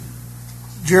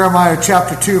Jeremiah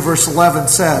chapter 2 verse 11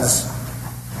 says,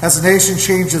 "Has a nation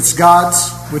changed its gods,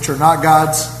 which are not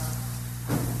gods?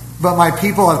 But my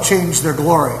people have changed their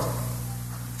glory,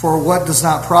 for what does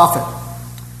not profit?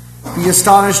 Be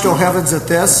astonished, O heavens, at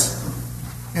this,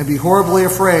 and be horribly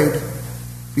afraid.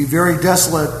 Be very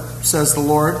desolate, says the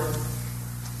Lord.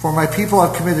 For my people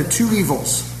have committed two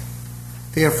evils.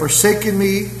 They have forsaken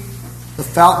me, the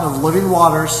fountain of living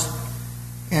waters,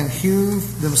 and hewn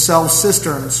themselves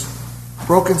cisterns,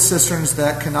 broken cisterns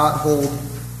that cannot hold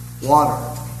water."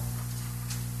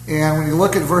 And when you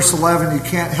look at verse 11, you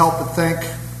can't help but think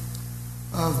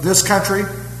of this country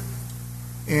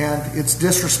and its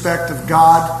disrespect of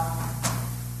God,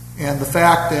 and the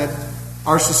fact that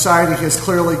our society has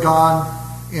clearly gone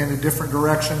in a different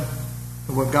direction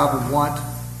than what God would want.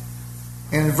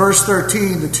 And in verse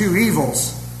 13, the two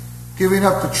evils, giving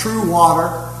up the true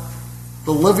water,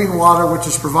 the living water which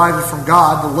is provided from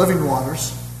God, the living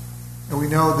waters. And we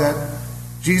know that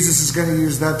Jesus is going to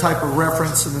use that type of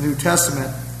reference in the New Testament.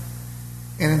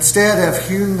 And instead have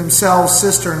hewn themselves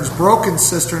cisterns, broken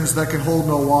cisterns that can hold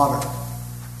no water.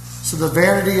 So the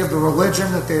vanity of the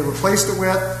religion that they replaced it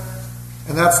with,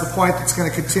 and that's the point that's going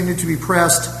to continue to be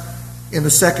pressed in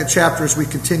the second chapter as we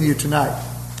continue tonight.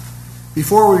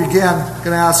 Before we begin, I'm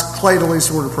going to ask Clay to lead us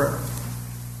a word of prayer.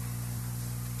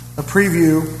 A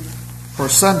preview for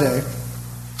Sunday,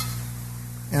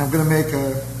 and I'm going to make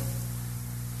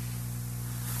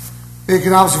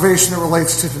an observation that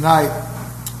relates to tonight.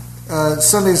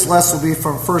 Sunday's lesson will be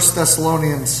from 1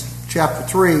 Thessalonians chapter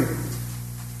 3,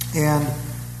 and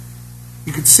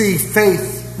you can see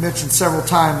faith mentioned several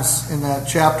times in that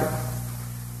chapter.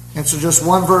 And so just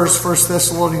one verse, 1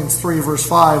 Thessalonians 3, verse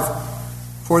 5.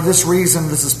 "For this reason,"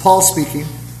 this is Paul speaking,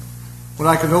 "when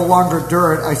I could no longer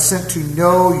endure it, I sent to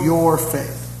know your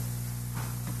faith."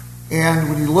 And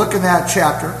when you look in that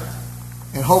chapter,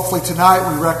 and hopefully tonight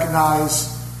we recognize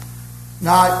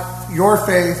not your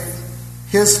faith,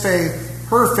 his faith,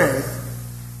 her faith,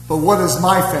 but what is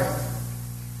my faith?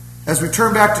 As we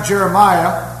turn back to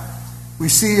Jeremiah, we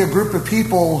see a group of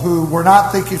people who were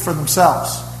not thinking for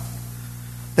themselves,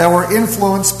 that were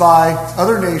influenced by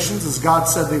other nations, as God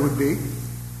said they would be,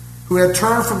 who had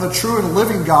turned from the true and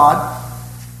living God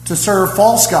to serve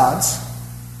false gods.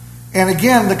 And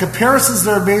again, the comparisons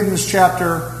that are made in this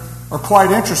chapter are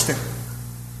quite interesting.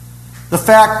 The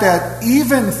fact that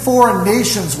even foreign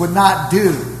nations would not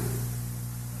do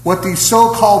what these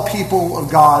so-called people of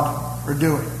God are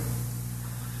doing.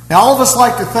 Now, all of us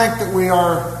like to think that we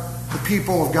are the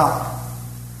people of God.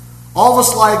 All of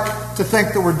us like to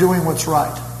think that we're doing what's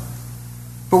right.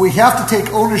 But we have to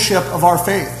take ownership of our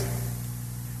faith.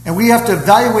 And we have to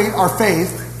evaluate our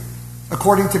faith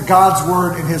according to God's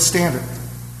word and his standard.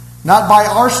 Not by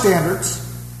our standards,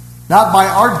 not by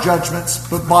our judgments,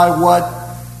 but by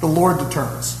what the Lord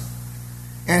determines.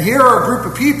 And here are a group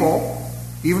of people,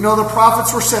 even though the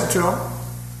prophets were sent to them,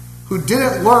 who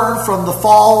didn't learn from the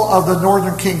fall of the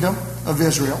northern kingdom of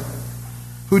Israel,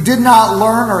 who did not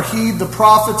learn or heed the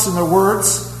prophets and their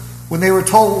words when they were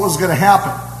told what was going to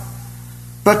happen,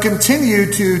 but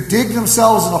continue to dig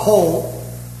themselves in a hole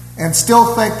and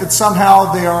still think that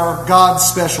somehow they are God's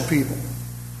special people.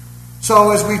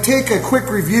 So as we take a quick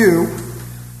review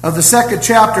of the second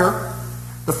chapter,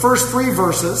 the first 3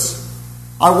 verses,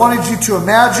 I wanted you to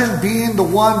imagine being the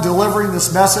one delivering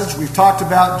this message. We've talked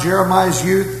about Jeremiah's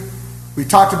youth. We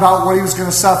talked about what he was going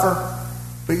to suffer.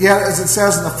 But yet, as it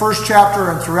says in the first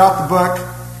chapter and throughout the book,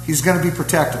 he's going to be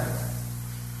protected.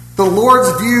 The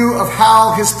Lord's view of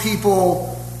how his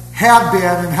people had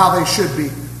been and how they should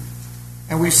be.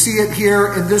 And we see it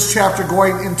here in this chapter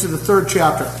going into the third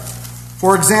chapter.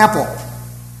 For example,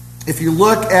 if you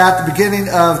look at the beginning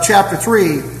of chapter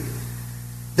 3,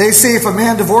 they say if a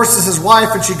man divorces his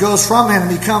wife and she goes from him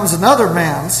and becomes another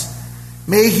man's,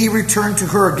 may he return to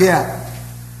her again.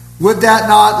 Would that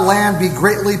not land be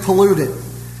greatly polluted?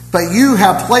 But you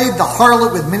have played the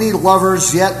harlot with many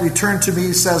lovers, yet return to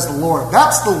me, says the Lord.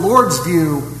 That's the Lord's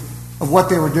view of what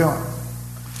they were doing.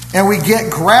 And we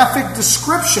get graphic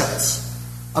descriptions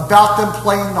about them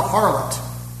playing the harlot.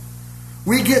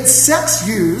 We get sex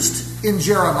used in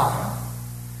Jeremiah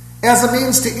as a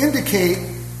means to indicate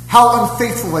how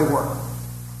unfaithful they were,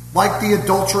 like the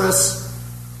adulterous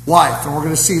wife, and we're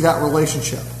going to see that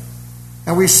relationship.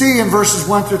 And we see in verses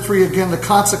 1 through 3 again the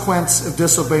consequence of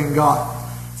disobeying God.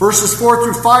 Verses 4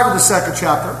 through 5 of the second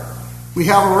chapter, we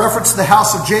have a reference to the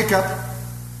house of Jacob.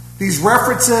 These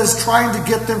references trying to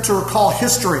get them to recall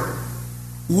history.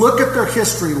 Look at their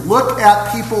history. Look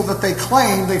at people that they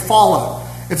claim they follow.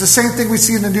 It's the same thing we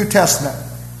see in the New Testament.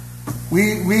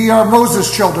 We are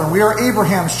Moses' children. We are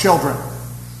Abraham's children.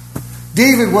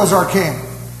 David was our king.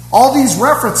 All these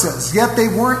references, yet they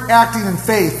weren't acting in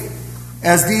faith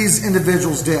as these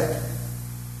individuals did.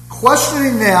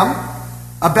 Questioning them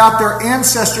about their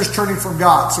ancestors turning from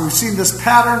God. So we've seen this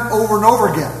pattern over and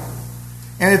over again.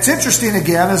 And it's interesting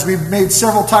again, as we've made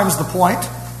several times the point,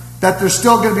 that there's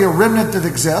still going to be a remnant that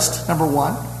exists, number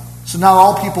one. So not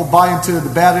all people buy into the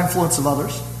bad influence of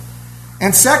others.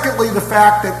 And secondly, the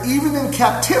fact that even in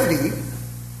captivity,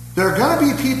 there are going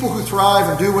to be people who thrive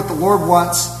and do what the Lord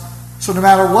wants. So no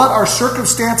matter what our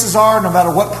circumstances are, no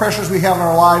matter what pressures we have in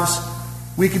our lives,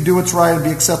 we can do what's right and be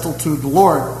acceptable to the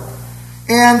Lord.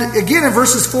 And again, in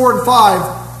verses 4 and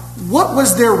 5, what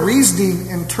was their reasoning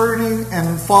in turning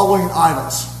and following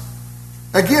idols?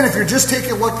 Again, if you're just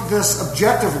taking a look at this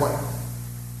objectively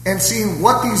and seeing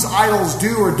what these idols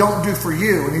do or don't do for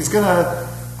you, and he's going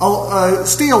to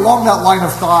stay along that line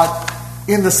of thought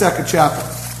in the second chapter.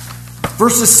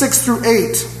 Verses 6 through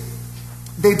 8,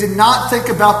 they did not think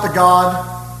about the God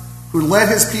who led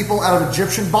his people out of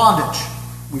Egyptian bondage.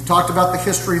 We've talked about the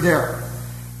history there.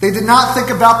 They did not think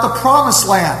about the promised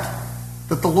land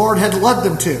that the Lord had led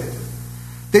them to.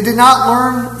 They did not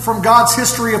learn from God's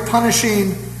history of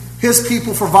punishing his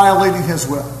people for violating his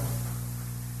will.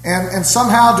 And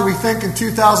somehow do we think in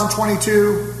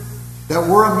 2022 that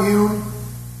we're immune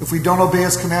if we don't obey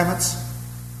his commandments?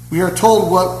 We are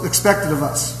told what's expected of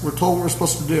us. We're told what we're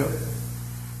supposed to do.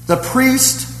 The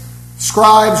priests,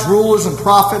 scribes, rulers, and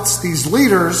prophets, these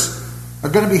leaders, are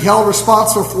going to be held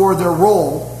responsible for their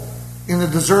role in the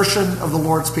desertion of the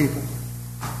Lord's people.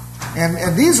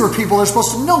 And these are people that are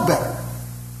supposed to know better.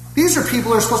 These are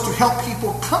people that are supposed to help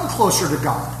people come closer to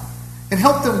God and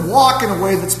help them walk in a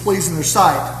way that's pleasing their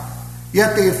sight.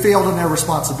 Yet they have failed in their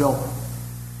responsibility.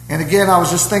 And again, I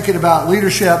was just thinking about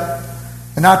leadership,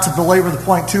 and not to belabor the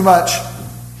point too much.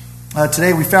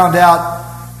 Today we found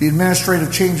out the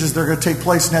administrative changes that are going to take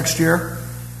place next year.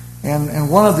 And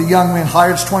one of the young men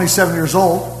hired is 27 years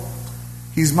old.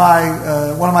 He's one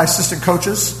of my assistant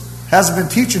coaches. Hasn't been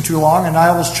teaching too long, and I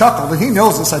almost chuckled. And he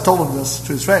knows this. I told him this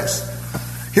to his face.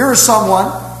 Here is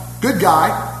someone, good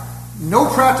guy, no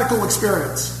practical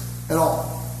experience at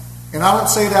all. And I don't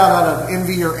say that out of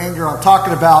envy or anger. I'm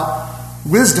talking about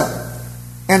wisdom.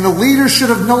 And the leader should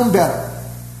have known better.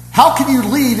 How can you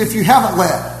lead if you haven't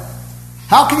led?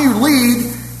 How can you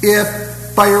lead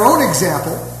if, by your own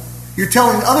example, you're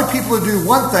telling other people to do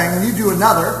one thing and you do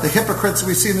another, the hypocrites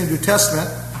we see in the New Testament,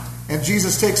 and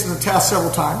Jesus takes them to task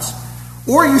several times,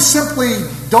 or you simply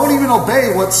don't even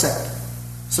obey what's said.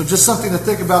 So just something to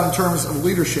think about in terms of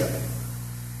leadership.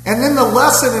 And then the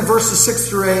lesson in verses 6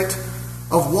 through 8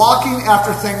 of walking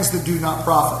after things that do not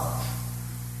profit.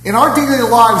 In our daily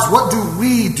lives, what do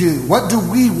we do? What do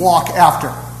we walk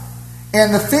after?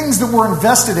 And the things that we're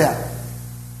invested in,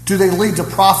 do they lead to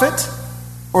profit?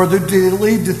 Or do they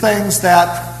lead to things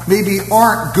that maybe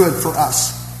aren't good for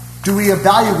us? Do we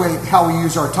evaluate how we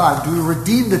use our time? Do we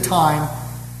redeem the time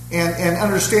and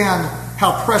understand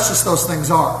how precious those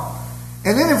things are?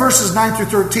 And then in verses 9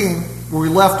 through 13, where we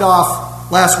left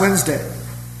off last Wednesday,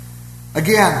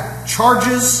 again,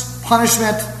 charges,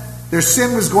 punishment. Their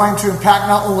sin was going to impact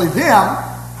not only them,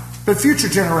 but future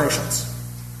generations.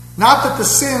 Not that the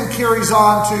sin carries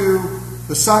on to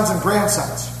the sons and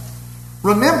grandsons.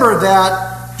 Remember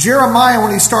that Jeremiah,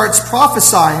 when he starts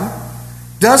prophesying,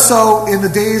 does so in the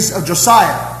days of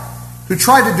Josiah, who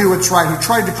tried to do what's right, who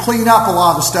tried to clean up a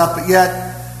lot of the stuff, but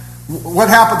yet, what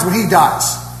happens when he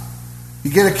dies?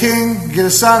 You get a king, you get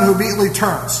a son who immediately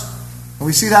turns. And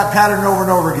we see that pattern over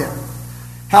and over again.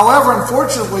 However,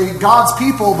 unfortunately, God's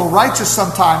people, the righteous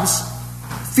sometimes,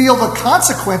 feel the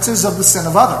consequences of the sin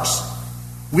of others.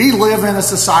 We live in a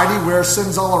society where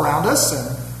sin's all around us,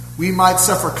 and we might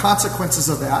suffer consequences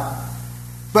of that.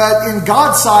 But in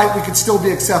God's sight, we can still be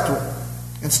acceptable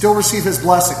and still receive his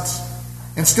blessings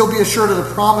and still be assured of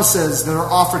the promises that are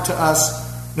offered to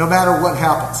us no matter what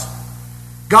happens.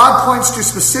 God points to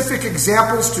specific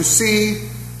examples to see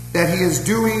that he is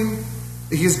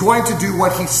going to do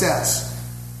what he says.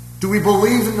 Do we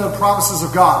believe in the promises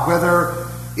of God? Whether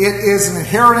it is an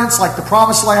inheritance like the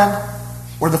promised land,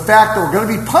 or the fact that we're going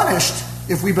to be punished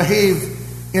if we behave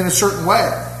in a certain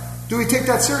way. Do we take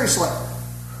that seriously?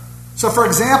 So for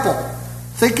example,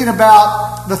 thinking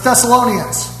about the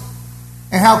Thessalonians,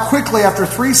 and how quickly after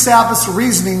 3 Sabbaths of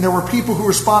reasoning, there were people who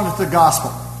responded to the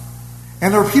gospel.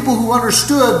 And there were people who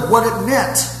understood what it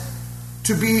meant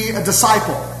to be a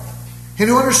disciple, and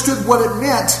who understood what it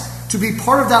meant to be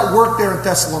part of that work there in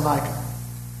Thessalonica.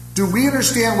 Do we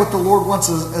understand what the Lord wants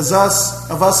of us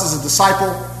as a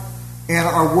disciple and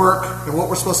our work and what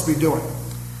we're supposed to be doing?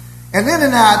 And then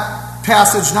in that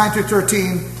passage, 9 through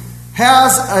 13,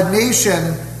 has a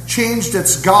nation changed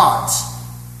its gods?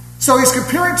 So he's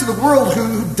comparing to the world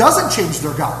who doesn't change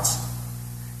their gods.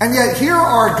 And yet here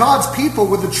are God's people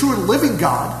with the true and living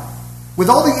God, with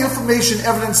all the information,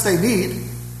 evidence they need.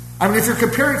 I mean, if you're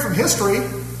comparing from history,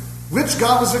 which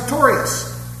God was victorious?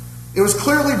 It was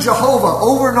clearly Jehovah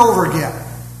over and over again.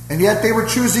 And yet they were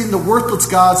choosing the worthless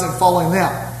gods and following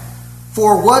them.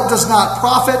 For what does not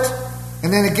profit?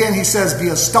 And then again he says, be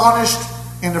astonished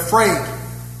and afraid.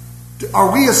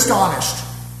 Are we astonished?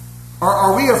 Or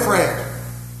are we afraid?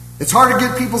 It's hard to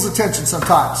get people's attention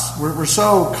sometimes. We're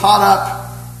so caught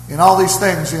up in all these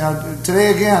things.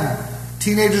 Today again,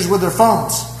 teenagers with their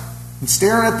phones and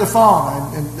staring at the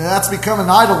phone. And that's become an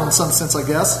idol in some sense, I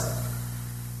guess.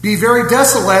 Be very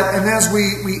desolate. And as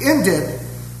we ended,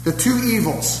 the two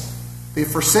evils. They've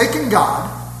forsaken God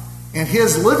and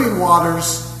his living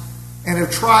waters and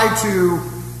have tried to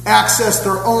access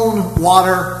their own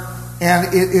water,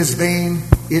 and it is vain,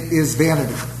 it is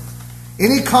vanity.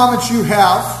 Any comments you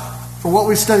have for what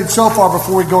we've studied so far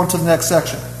before we go into the next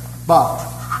section? Bob?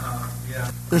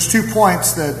 There's 2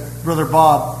 points that Brother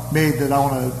Bob made that I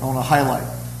want to highlight.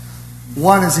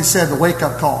 One is he said the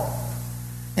wake-up call.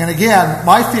 And again,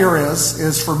 my fear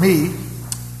is for me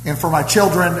and for my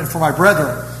children and for my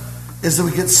brethren, is that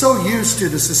we get so used to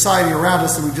the society around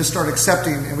us that we just start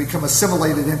accepting and become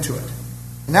assimilated into it.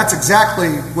 And that's exactly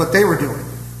what they were doing.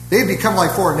 They had become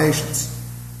like foreign nations.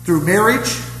 Through marriage,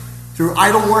 through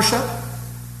idol worship,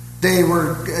 they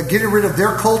were getting rid of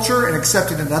their culture and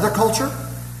accepting another culture.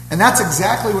 And that's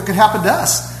exactly what could happen to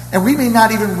us. And we may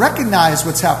not even recognize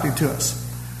what's happening to us.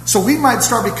 So we might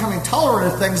start becoming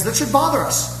tolerant of things that should bother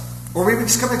us. Or we would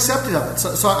just become accepted of it.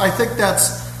 So I think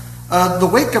that's the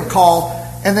wake-up call.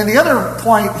 And then the other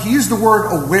point, he used the word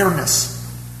awareness.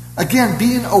 Again,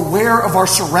 being aware of our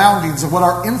surroundings, of what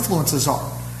our influences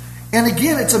are. And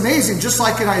again, it's amazing, just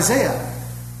like in Isaiah.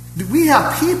 We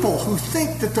have people who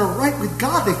think that they're right with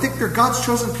God. They think they're God's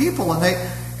chosen people. And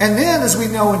then, as we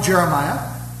know in Jeremiah,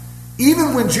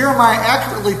 even when Jeremiah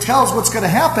accurately tells what's going to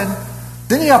happen,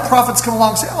 then you have prophets come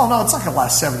along and say, oh no, it's not going to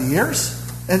last 70 years.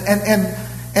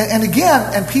 And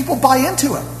again, people buy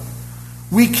into it.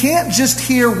 We can't just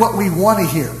hear what we want to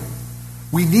hear.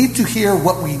 We need to hear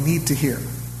what we need to hear,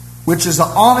 which is an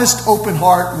honest, open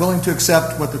heart, willing to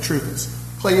accept what the truth is.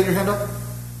 Clay, get your hand up.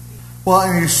 Well,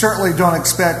 and you certainly don't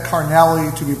expect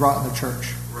carnality to be brought in the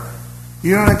church. Right.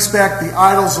 You don't expect the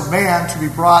idols of man to be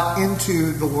brought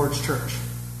into the Lord's church.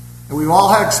 And we've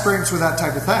all had experience with that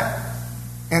type of thing.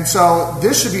 And so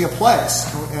this should be a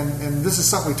place, and this is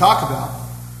something we talk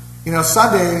about.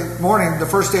 Sunday morning, the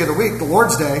first day of the week, the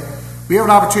Lord's Day, we have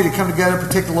an opportunity to come together,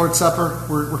 partake the Lord's Supper.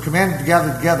 We're commanded to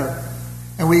gather together.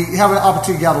 And we have an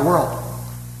opportunity to get out of the world.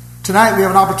 Tonight we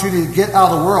have an opportunity to get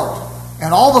out of the world.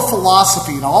 And all the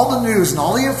philosophy and all the news and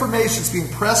all the information is being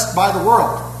pressed by the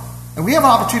world. And we have an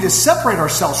opportunity to separate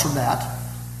ourselves from that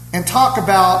and talk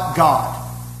about God.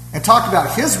 And talk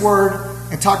about his word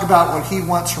and talk about what he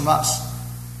wants from us.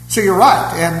 So you're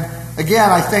right. And again,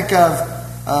 I think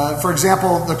of, for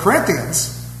example, the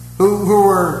Corinthians who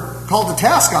were called to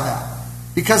task on that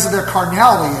because of their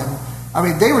carnality.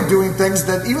 And they were doing things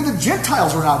that even the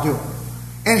Gentiles were not doing.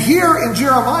 And here in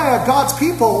Jeremiah, God's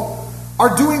people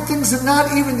are doing things that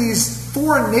not even these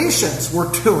foreign nations were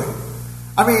doing.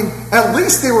 At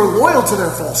least they were loyal to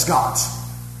their false gods.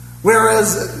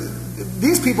 Whereas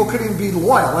these people couldn't even be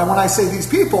loyal. And when I say these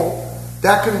people,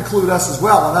 that could include us as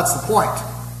well. And that's the point,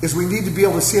 is we need to be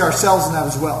able to see ourselves in that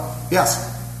as well. Yes?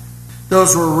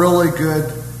 Those were really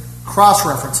good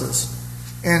cross-references.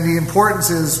 And the importance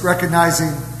is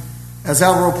recognizing, as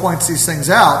Alvaro points these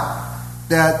things out,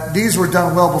 that these were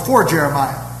done well before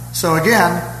Jeremiah. So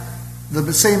again,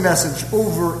 the same message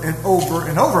over and over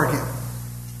and over again.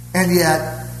 And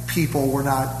yet, people were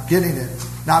not getting it.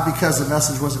 Not because the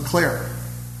message wasn't clear,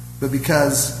 but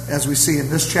because, as we see in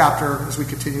this chapter, as we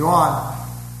continue on,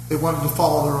 they wanted to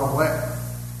follow their own way.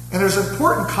 And there's an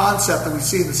important concept that we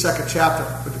see in the second chapter,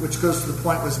 which goes to the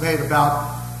point was made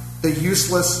about the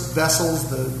useless vessels,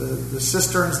 the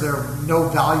cisterns, they're of no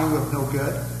value, of no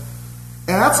good.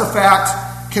 And that's a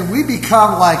fact. Can we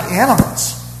become like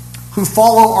animals who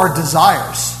follow our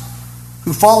desires,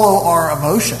 who follow our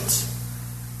emotions,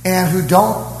 and who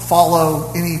don't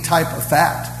follow any type of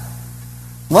fact?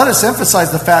 Let us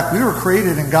emphasize the fact we were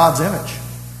created in God's image.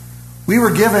 We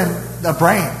were given a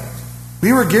brain.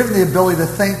 We were given the ability to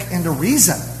think and to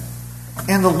reason.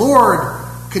 And the Lord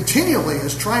continually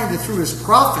is trying to, through his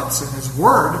prophets and his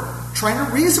word, trying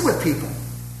to reason with people.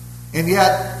 And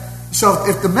yet, so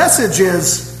if the message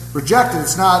is rejected,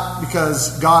 it's not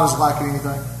because God is lacking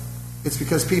anything. It's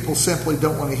because people simply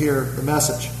don't want to hear the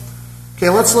message. Okay,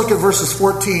 let's look at verses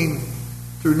 14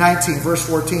 through 19. Verse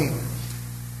 14.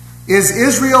 Is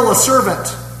Israel a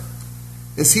servant?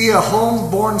 Is he a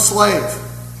homeborn slave?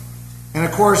 And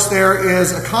of course, there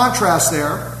is a contrast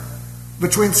there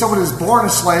between someone who's born a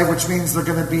slave, which means they're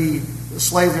going to be a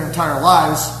slave their entire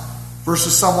lives,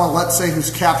 versus someone, let's say, who's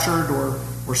captured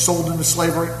or sold into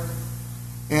slavery.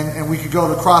 And we could go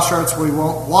to the crossroads, but we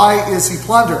won't. Why is he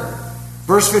plundered?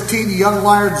 Verse 15, the young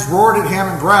lions roared at him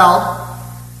and growled.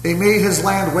 They made his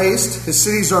land waste. His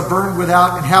cities are burned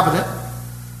without inhabitant.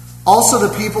 Also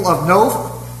the people of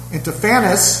Noph and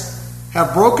Taphanes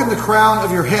have broken the crown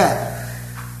of your head.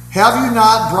 Have you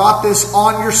not brought this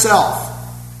on yourself,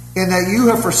 in that you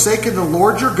have forsaken the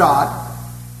Lord your God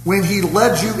when he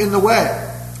led you in the way?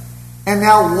 And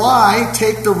now why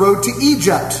take the road to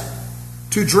Egypt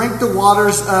to drink the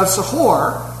waters of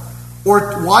Sihor?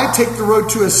 Or why take the road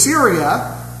to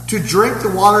Assyria to drink the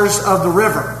waters of the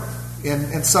river?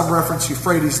 In some reference,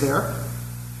 Euphrates there.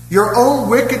 Your own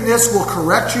wickedness will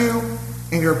correct you,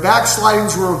 and your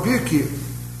backslidings will rebuke you.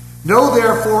 Know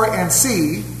therefore and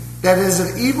see that it is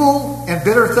an evil and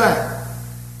bitter thing,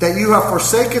 that you have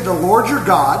forsaken the Lord your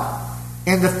God,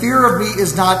 and the fear of me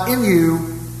is not in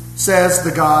you, says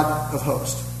the God of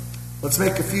hosts. Let's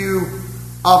make a few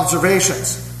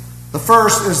observations. The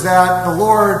first is that the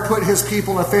Lord put his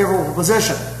people in a favorable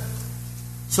position.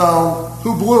 So,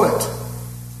 who blew it?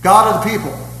 God or the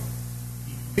people?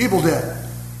 People did.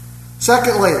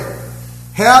 Secondly,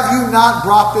 have you not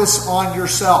brought this on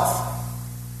yourself?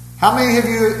 How many of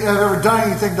you have ever done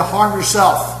anything to harm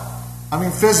yourself? I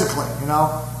mean physically,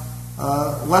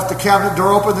 left the cabinet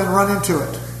door open, then run into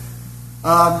it.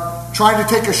 Trying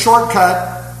to take a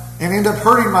shortcut and end up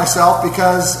hurting myself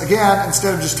because, again,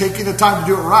 instead of just taking the time to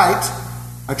do it right,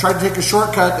 I tried to take a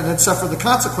shortcut and then suffer the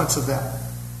consequence of that.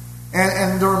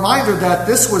 And the reminder that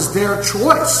this was their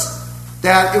choice,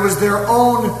 that it was their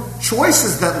own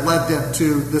choices that led them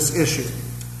to this issue.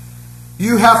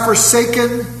 You have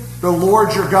forsaken the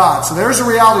Lord your God. So there's a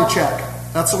reality check.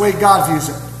 That's the way God views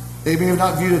it. They may have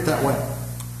not viewed it that way.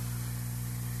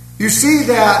 You see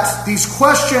that these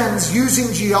questions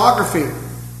using geography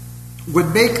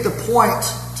would make the point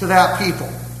to that people.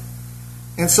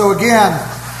 And so again,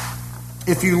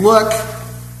 if you look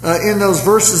in those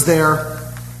verses there,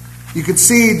 you can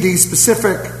see the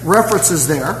specific references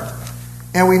there.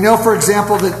 And we know, for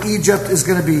example, that Egypt is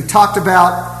going to be talked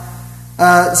about.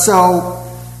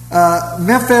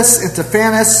 Memphis and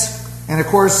Taphanes, and of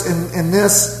course in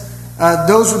this,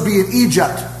 those would be in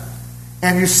Egypt.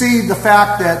 And you see the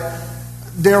fact that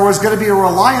there was going to be a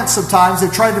reliance sometimes. They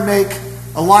tried to make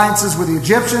alliances with the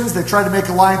Egyptians. They tried to make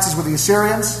alliances with the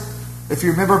Assyrians. If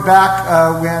you remember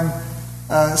back when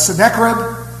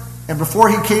Sennacherib, and before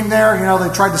he came there,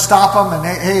 they tried to stop him and,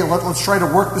 hey, let's try to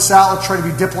work this out. Let's try to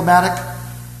be diplomatic.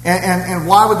 And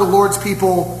why would the Lord's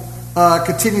people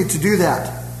continue to do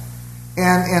that?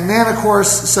 And then, of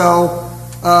course,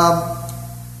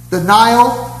 the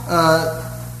Nile,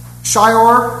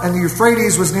 Shior, and the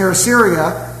Euphrates was near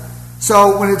Assyria.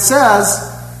 So when it says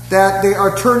that they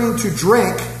are turning to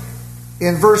drink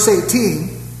in verse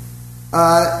 18,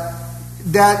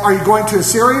 that are you going to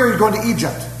Assyria or are you going to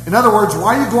Egypt? In other words,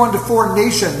 why are you going to foreign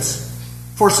nations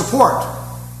for support?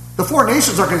 The foreign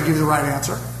nations aren't going to give you the right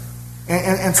answer.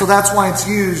 And so that's why it's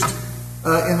used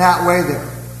in that way there.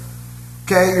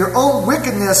 Okay, your own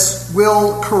wickedness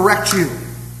will correct you.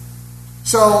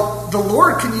 So the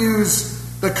Lord can use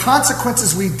the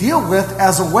consequences we deal with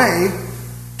as a way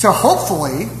to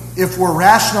hopefully, if we're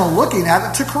rational looking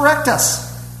at it, to correct us.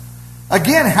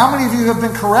 Again, how many of you have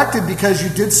been corrected because you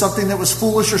did something that was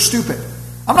foolish or stupid?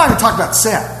 I'm not even talking about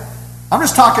sin. I'm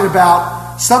just talking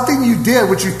about something you did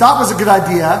which you thought was a good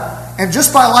idea, and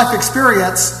just by life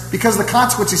experience, because of the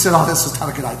consequence, you said, oh, this is not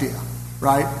a good idea,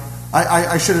 right?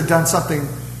 I should have done something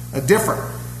different.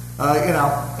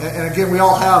 And again, we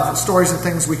all have stories and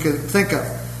things we could think of.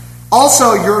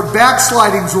 Also, your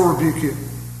backslidings will rebuke you.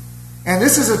 And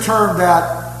this is a term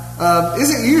that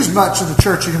isn't used much in the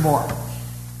church anymore.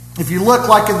 If you look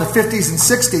like in the 50s and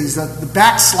 60s, the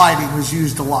backsliding was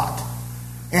used a lot.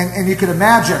 And you could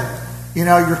imagine,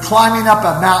 you're climbing up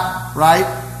a mountain, right?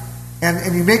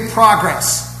 And you make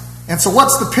progress. And so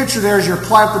what's the picture there as you're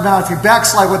climbing up the mountain? If you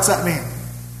backslide, what's that mean?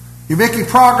 You're making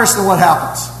progress, then what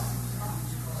happens?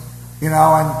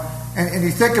 And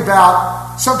you think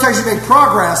about, sometimes you make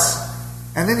progress,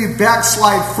 and then you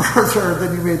backslide further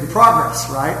than you made the progress,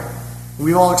 right?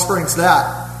 We've all experienced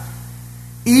that.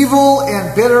 Evil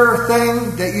and bitter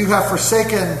thing that you have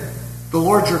forsaken the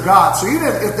Lord your God. So even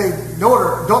if they know it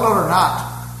or don't know it or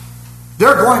not,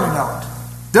 they're going to know it.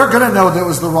 They're going to know that it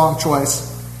was the wrong choice.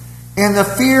 And the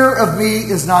fear of me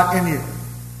is not in you.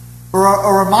 Or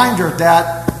a reminder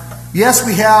that Yes,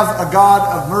 we have a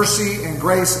God of mercy and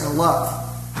grace and love.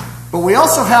 But we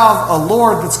also have a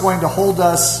Lord that's going to hold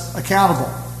us accountable.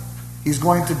 He's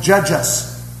going to judge us.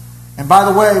 And by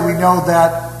the way, we know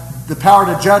that the power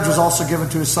to judge was also given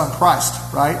to his son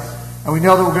Christ, right? And we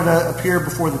know that we're going to appear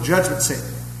before the judgment seat.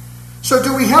 So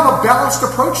do we have a balanced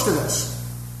approach to this?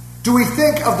 Do we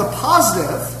think of the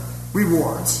positive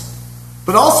rewards,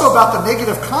 but also about the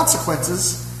negative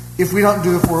consequences if we don't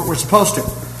do what we're supposed to?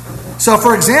 So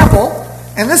for example,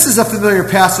 and this is a familiar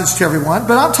passage to everyone,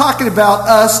 but I'm talking about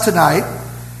us tonight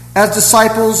as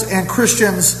disciples and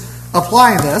Christians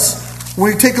applying this.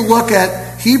 When you take a look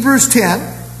at Hebrews 10,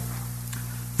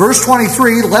 verse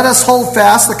 23, let us hold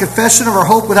fast the confession of our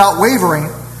hope without wavering,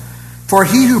 for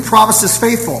he who promised is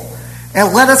faithful.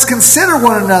 And let us consider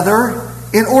one another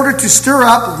in order to stir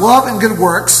up love and good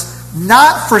works,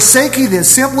 not forsaking the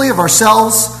assembly of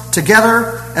ourselves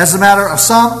together as a matter of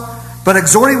some, but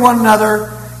exhorting one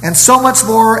another, and so much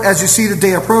more as you see the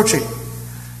day approaching.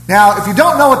 Now, if you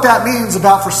don't know what that means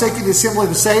about forsaking the assembly of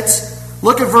the saints,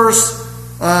 look at verse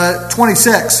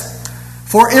 26.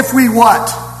 For if we what?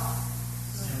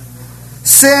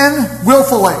 Sin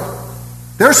willfully.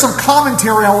 There's some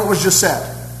commentary on what was just said.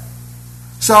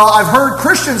 So I've heard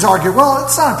Christians argue, well,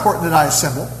 it's not important that I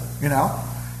assemble,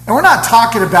 And we're not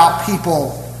talking about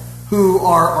people who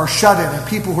are shut in and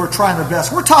people who are trying their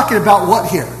best. We're talking about what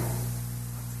here?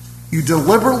 You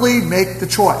deliberately make the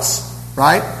choice,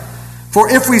 right? For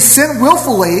if we sin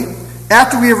willfully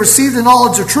after we have received the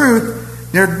knowledge of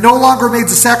truth, there no longer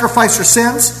remains a sacrifice for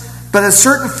sins, but a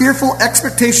certain fearful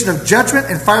expectation of judgment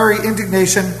and fiery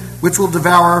indignation which will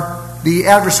devour the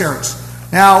adversaries.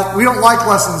 Now, we don't like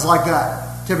lessons like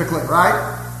that, typically,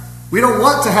 right? We don't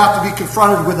want to have to be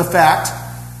confronted with the fact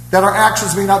that our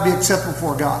actions may not be acceptable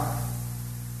before God.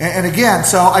 And again,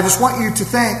 so I just want you to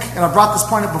think, and I brought this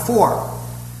point up before,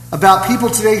 about people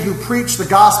today who preach the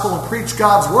gospel and preach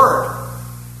God's word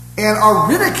and are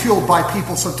ridiculed by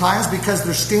people sometimes because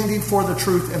they're standing for the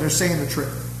truth and they're saying the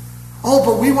truth. Oh,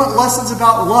 but we want lessons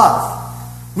about love.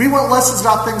 We want lessons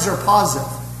about things that are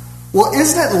positive. Well,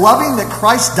 isn't it loving that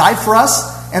Christ died for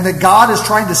us and that God is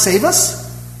trying to save us?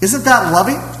 Isn't that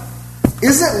loving?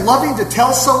 Isn't it loving to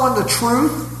tell someone the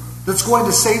truth that's going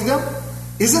to save them?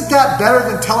 Isn't that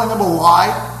better than telling them a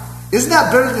lie? Isn't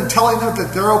that better than telling them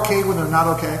that they're okay when they're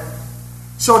not okay?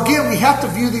 So again, we have to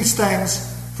view these things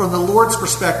from the Lord's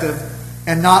perspective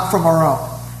and not from our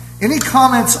own. Any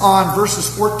comments on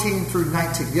verses 14 through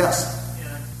 19? Yes?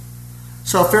 Yeah.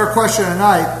 So a fair question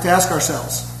tonight to ask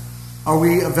ourselves. Are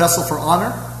we a vessel for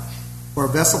honor or a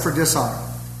vessel for dishonor?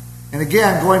 And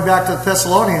again, going back to the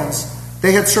Thessalonians,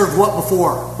 they had served what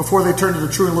before? Before they turned to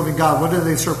the true and living God, what did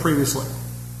they serve previously?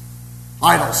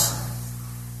 Idols.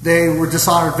 They were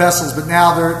dishonored vessels, but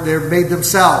now they're made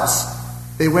themselves.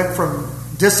 They went from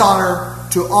dishonor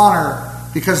to honor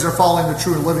because they're following the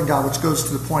true and living God, which goes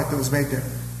to the point that was made there.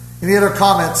 Any other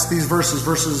comments, these verses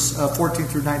 14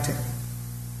 through 19?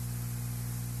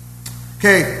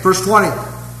 Okay, verse 20.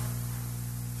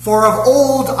 For of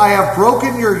old I have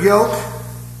broken your yoke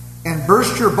and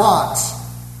burst your bonds.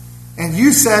 And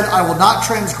you said, I will not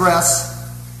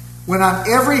transgress, when on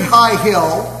every high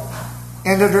hill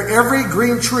and under every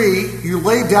green tree you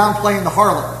lay down playing the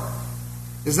harlot.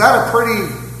 Is that a pretty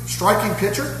striking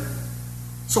picture?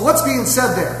 So what's being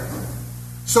said there?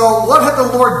 So what had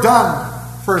the Lord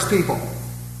done for his people?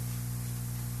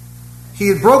 He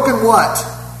had broken what?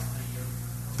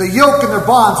 The yoke and their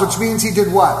bonds, which means he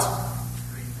did what?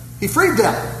 He freed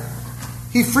them.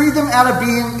 He freed them out of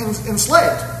being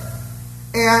enslaved.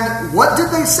 And what did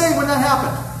they say when that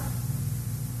happened?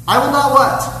 I will not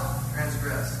what?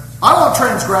 Transgress. I won't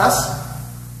transgress.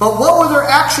 But what were their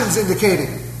actions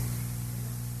indicating?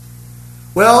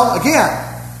 Well, again,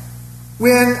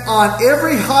 when on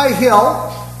every high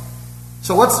hill,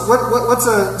 so what's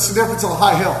the significance of a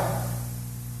high hill?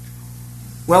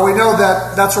 Well, we know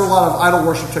that that's where a lot of idol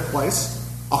worship took place.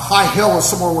 A high hill is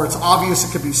somewhere where it's obvious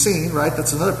it could be seen, right?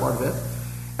 That's another part of it.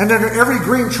 And under every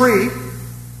green tree,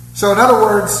 so in other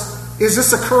words, is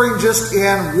this occurring just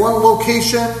in one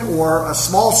location or a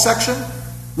small section?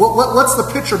 What's the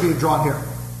picture being drawn here?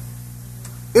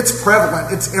 It's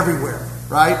prevalent. It's everywhere,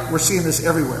 right? We're seeing this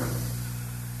everywhere.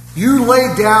 You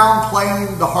lay down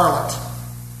playing the harlot.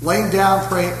 Laying down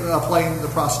playing the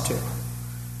prostitute.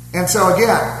 And so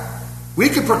again, we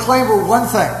can proclaim we're one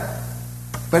thing,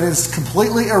 but it's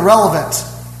completely irrelevant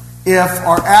if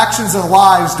our actions and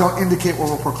lives don't indicate what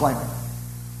we're proclaiming.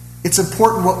 It's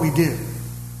important what we do.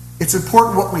 It's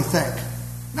important what we think.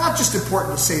 Not just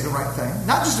important to say the right thing.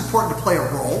 Not just important to play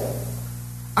a role.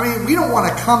 I mean, we don't want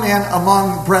to come in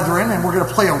among brethren and we're going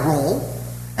to play a role,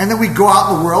 and then we go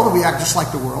out in the world and we act just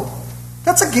like the world.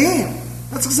 That's a game.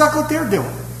 That's exactly what they're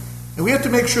doing. And we have to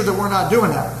make sure that we're not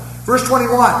doing that. Verse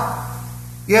 21.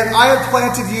 Yet I have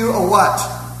planted you a what?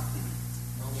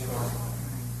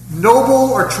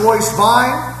 Noble or choice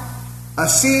vine, a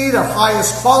seed of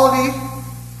highest quality.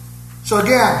 So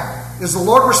again, is the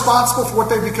Lord responsible for what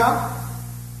they become?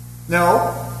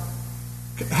 No.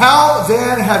 How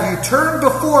then have you turned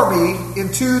before me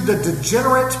into the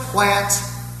degenerate plant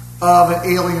of an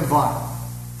alien vine?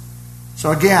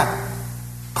 So again,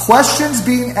 questions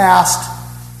being asked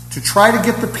to try to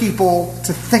get the people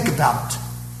to think about it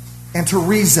and to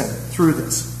reason through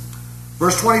this.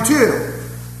 Verse 22.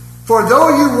 For though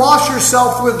you wash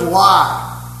yourself with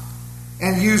lye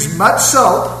and use much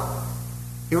soap,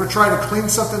 you ever try to clean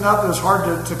something up that was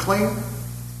hard to clean?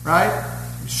 Right?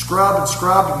 You scrub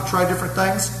and you try different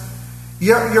things.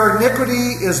 Your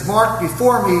iniquity is marked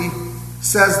before me,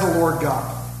 says the Lord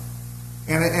God.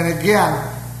 And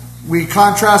again, we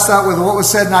contrast that with what was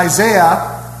said in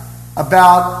Isaiah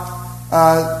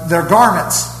about their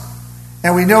garments.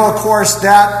 And we know, of course,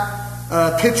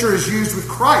 that picture is used with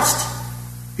Christ.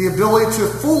 The ability to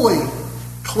fully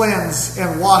cleanse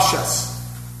and wash us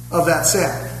of that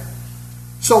sin.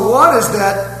 So one is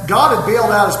that God had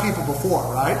bailed out his people before,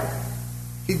 right?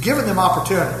 He'd given them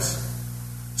opportunities.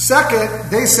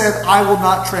 Second, they said, I will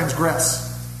not transgress.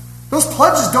 Those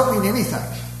pledges don't mean anything.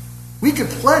 We could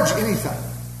pledge anything.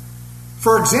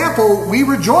 For example, we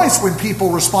rejoice when people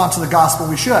respond to the gospel.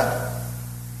 We should.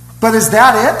 But is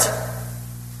that it?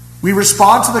 We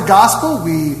respond to the gospel.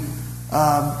 We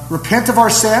repent of our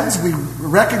sins. We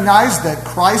recognize that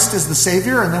Christ is the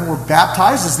Savior, and then we're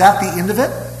baptized. Is that the end of it?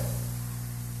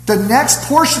 The next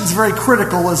portion is very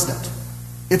critical, isn't it?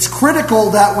 It's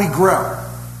critical that we grow.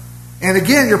 And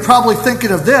again, you're probably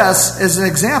thinking of this as an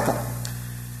example.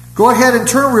 Go ahead and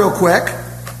turn real quick,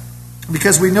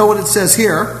 because we know what it says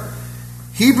here.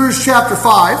 Hebrews chapter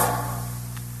 5.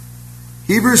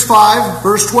 Hebrews 5,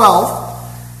 verse 12.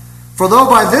 For though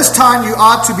by this time you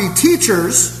ought to be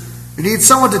teachers, you need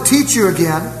someone to teach you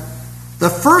again the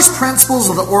first principles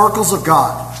of the oracles of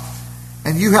God.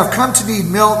 And you have come to need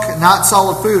milk and not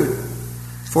solid food.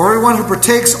 For everyone who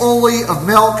partakes only of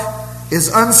milk is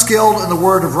unskilled in the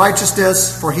word of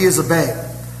righteousness, for he is a babe.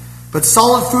 But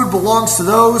solid food belongs to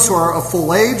those who are of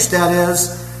full age, that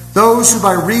is, those who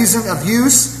by reason of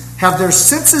use have their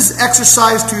senses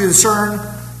exercised to discern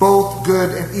both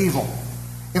good and evil.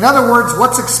 In other words,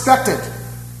 what's expected?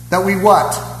 That we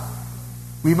what?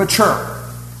 We mature.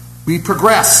 We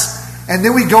progress. And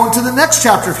then we go into the next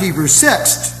chapter of Hebrews,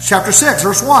 chapter 6,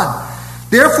 verse 1.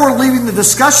 Therefore, leaving the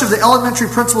discussion of the elementary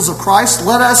principles of Christ,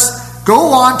 let us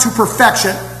go on to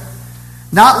perfection,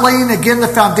 not laying again the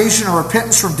foundation of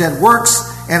repentance from dead works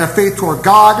and of faith toward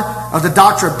God, of the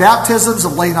doctrine of baptisms,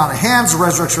 of laying on of hands, the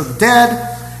resurrection of the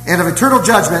dead, and of eternal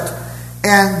judgment.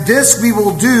 And this we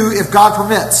will do if God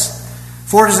permits.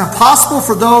 For it is impossible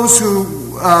for those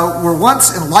who were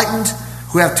once enlightened,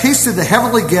 who have tasted the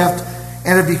heavenly gift,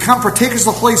 and have become partakers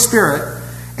of the Holy Spirit,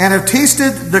 and have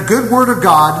tasted the good word of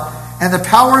God, and the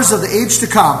powers of the age to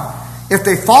come, if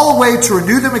they fall away, to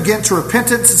renew them again to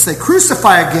repentance, since they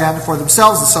crucify again for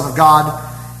themselves the Son of God,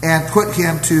 and put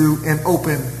him to an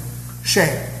open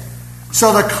shame.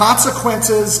 So the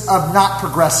consequences of not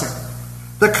progressing.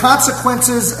 The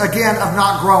consequences, again, of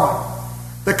not growing.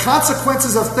 The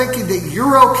consequences of thinking that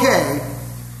you're okay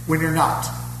when you're not.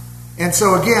 And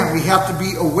so again, we have to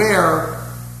be aware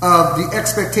of the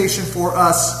expectation for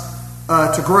us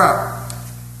to grow.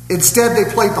 Instead, they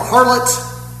played the harlot.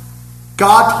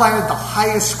 God planted the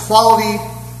highest quality.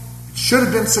 It should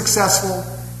have been successful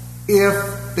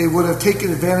if they would have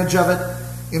taken advantage of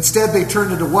it. Instead, they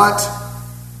turned into what?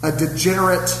 A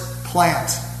degenerate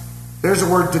plant. There's the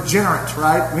word degenerate,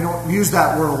 right? We don't use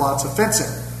that word a lot. It's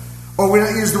offensive. Or we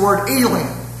don't use the word alien.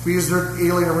 If we use the word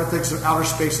alien, everyone thinks of outer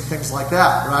space and things like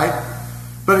that, right?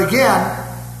 But again,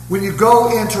 when you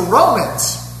go into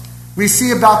Romans, we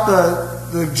see about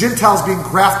the Gentiles being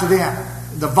grafted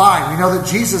in, the vine. We know that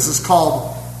Jesus is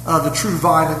called the true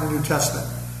vine in the New Testament.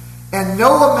 And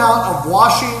no amount of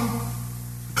washing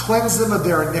cleanse them of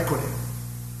their iniquity.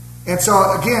 And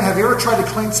so again, have you ever tried to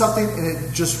clean something and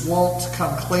it just won't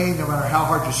come clean no matter how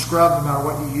hard you scrub, no matter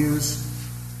what you use?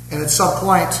 And at some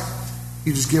point,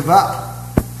 you just give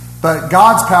up. But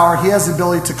God's power, he has the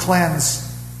ability to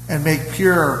cleanse and make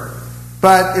pure.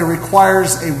 But it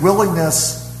requires a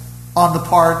willingness on the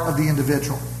part of the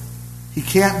individual. He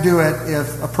can't do it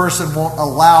if a person won't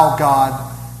allow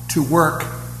God to work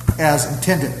as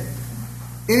intended.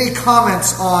 Any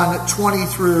comments on 20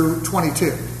 through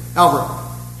 22? Albert?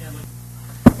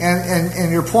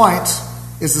 And your point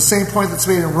is the same point that's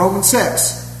made in Romans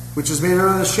 6, which is made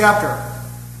earlier in this chapter.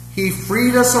 He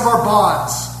freed us of our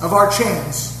bonds, of our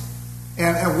chains.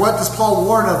 And what does Paul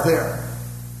warn of there?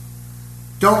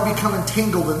 Don't become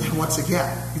entangled in them once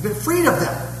again. You've been freed of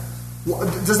them.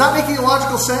 Does that make any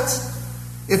logical sense?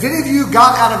 If any of you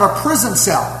got out of a prison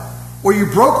cell, or you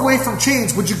broke away from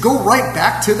chains, would you go right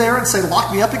back to there and say,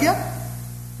 lock me up again?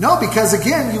 No, because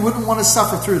again, you wouldn't want to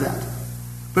suffer through that.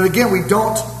 But again, we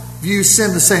don't view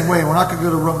sin the same way. And we're not going to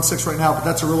go to Romans 6 right now, but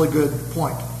that's a really good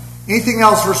point. Anything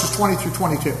else, verses 20 through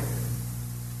 22?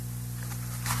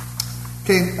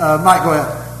 Okay, Mike, go ahead.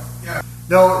 Yeah.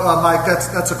 No, Mike,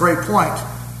 that's a great point.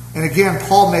 And again,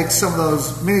 Paul makes some of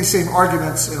those many same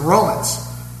arguments in Romans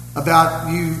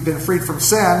about you've been freed from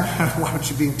sin. Why don't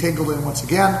you be entangled in once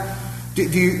again?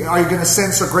 Are you going to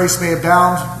sin so grace may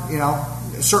abound?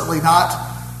 Certainly not.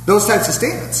 Those types of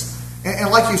statements. And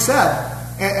like you said,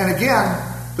 and again,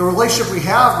 the relationship we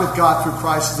have with God through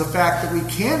Christ is the fact that we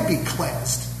can be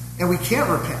cleansed and we can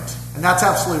repent. And that's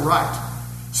absolutely right.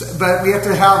 But we have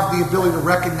to have the ability to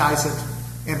recognize it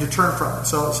and to turn from it.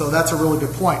 So that's a really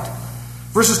good point.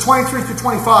 Verses 23 through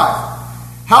 25.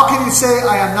 How can you say,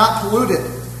 I am not polluted?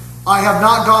 I have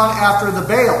not gone after the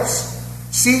Baals.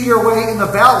 See your way in the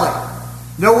valley.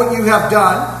 Know what you have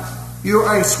done. You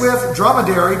are a swift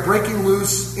dromedary breaking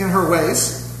loose in her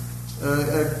ways.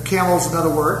 Camel is another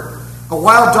word. A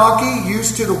wild donkey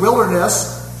used to the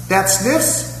wilderness that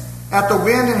sniffs at the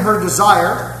wind in her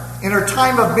desire. In her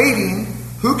time of mating,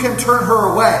 who can turn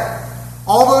her away?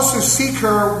 All those who seek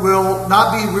her will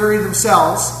not be weary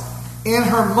themselves. In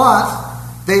her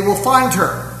month, they will find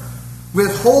her.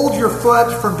 Withhold your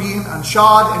foot from being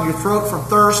unshod and your throat from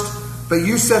thirst. But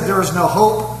you said there is no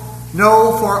hope.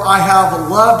 No, for I have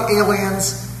loved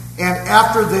aliens, and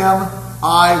after them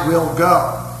I will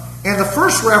go. And the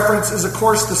first reference is, of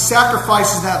course, the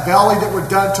sacrifices in that valley that were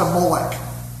done to Molech.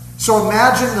 So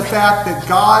imagine the fact that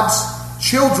God's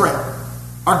children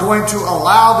are going to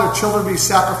allow their children to be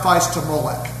sacrificed to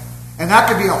Molech. And that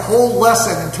could be a whole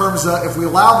lesson in terms of if we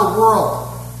allow the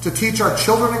world to teach our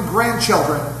children and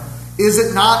grandchildren, is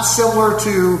it not similar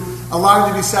to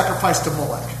allowing them to be sacrificed to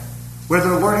Molech? Where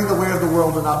they're learning the way of the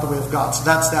world and not the way of God. So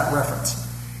that's that reference.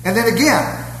 And then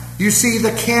again, you see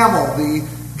the camel, the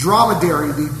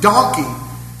dromedary, the donkey,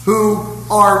 who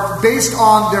are based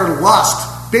on their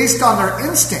lust, based on their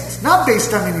instinct, not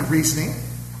based on any reasoning.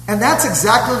 And that's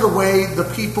exactly the way the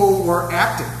people were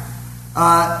acting.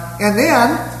 And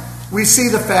then we see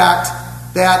the fact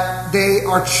that they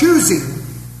are choosing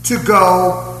to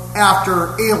go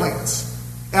after aliens,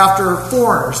 after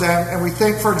foreigners. And we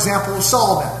think, for example, of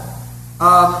Solomon.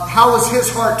 How was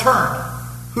his heart turned?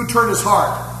 Who turned his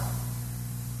heart?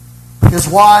 His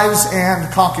wives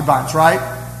and concubines, right?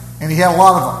 And he had a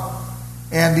lot of them.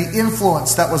 And the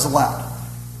influence that was allowed.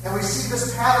 And we see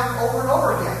this pattern over and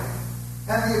over again.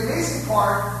 And the amazing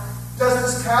part, does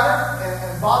this pattern,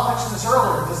 and Bob mentioned this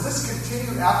earlier, does this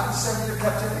continue after the 7-year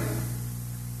captivity?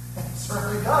 It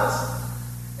certainly does.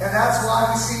 And that's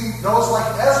why we see those like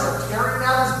Ezra carrying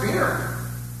out his beard.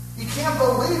 He can't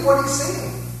believe what he's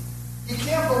seeing. He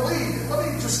can't believe.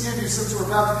 Let me just give you, since we're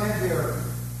about to end here,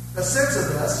 a sense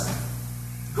of this.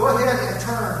 Go ahead and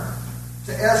turn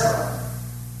to Ezra.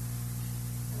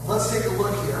 Let's take a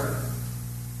look here.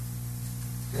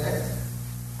 Okay?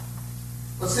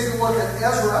 Let's take a look at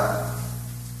Ezra,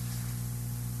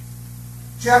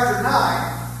 chapter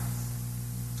 9.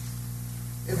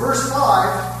 In verse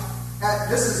 5,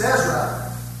 this is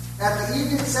Ezra. At the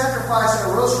evening sacrifice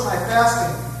I arose from my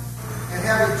fasting, and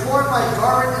having torn my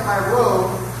garment and my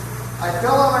robe, I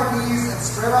fell on my knees and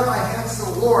spread out my hands to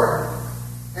the Lord,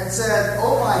 and said,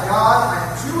 Oh my God, I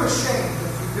am too ashamed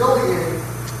and humiliated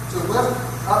to lift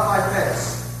up my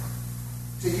face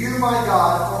to you, my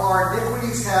God, for our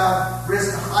iniquities have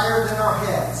risen higher than our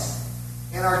heads,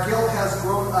 and our guilt has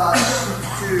grown up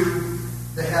to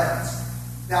the heavens.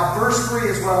 Now, verse 3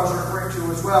 is what I was referring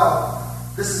to as well.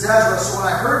 This is Ezra. So when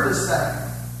I heard this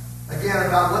thing, again,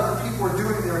 about what the people were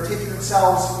doing, they were taking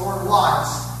themselves foreign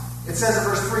lives. It says in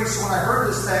verse 3, so when I heard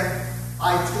this thing,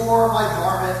 I tore my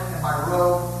garment and my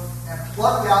robe, and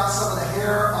plucked out some of the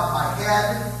hair on my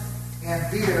head and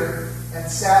beard, and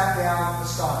sat down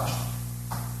astonished.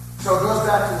 So it goes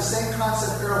back to the same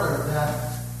concept earlier,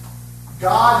 that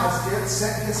God has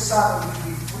sent His Son that we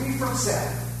can be free from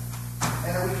sin,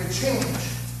 and that we can change,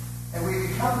 and we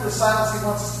become the disciples He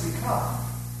wants us to become.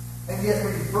 And yet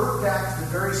we revert back to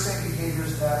the very same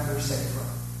behaviors that we were saved from.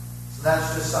 So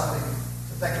that's just something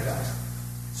to think about.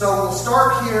 So we'll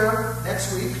start here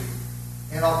next week,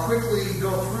 and I'll quickly go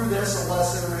through this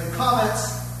unless there are any comments,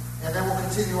 and then we'll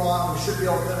continue on. We should be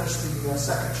able to finish the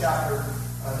second chapter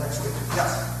next week.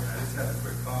 Yes? Yeah, I just had a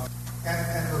quick comment.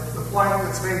 And the point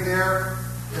that's made there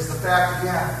is the fact,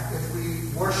 again, if we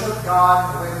worship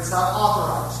God in a way that's not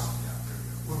authorized,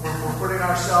 we're putting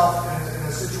ourselves in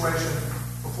a situation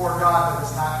before God that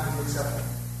is not going to be acceptable.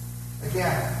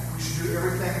 Again, we should do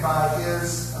everything by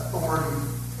His authority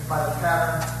and by the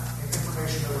pattern and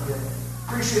information that we're given.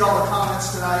 Appreciate all the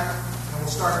comments tonight, and we'll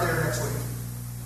start there next week.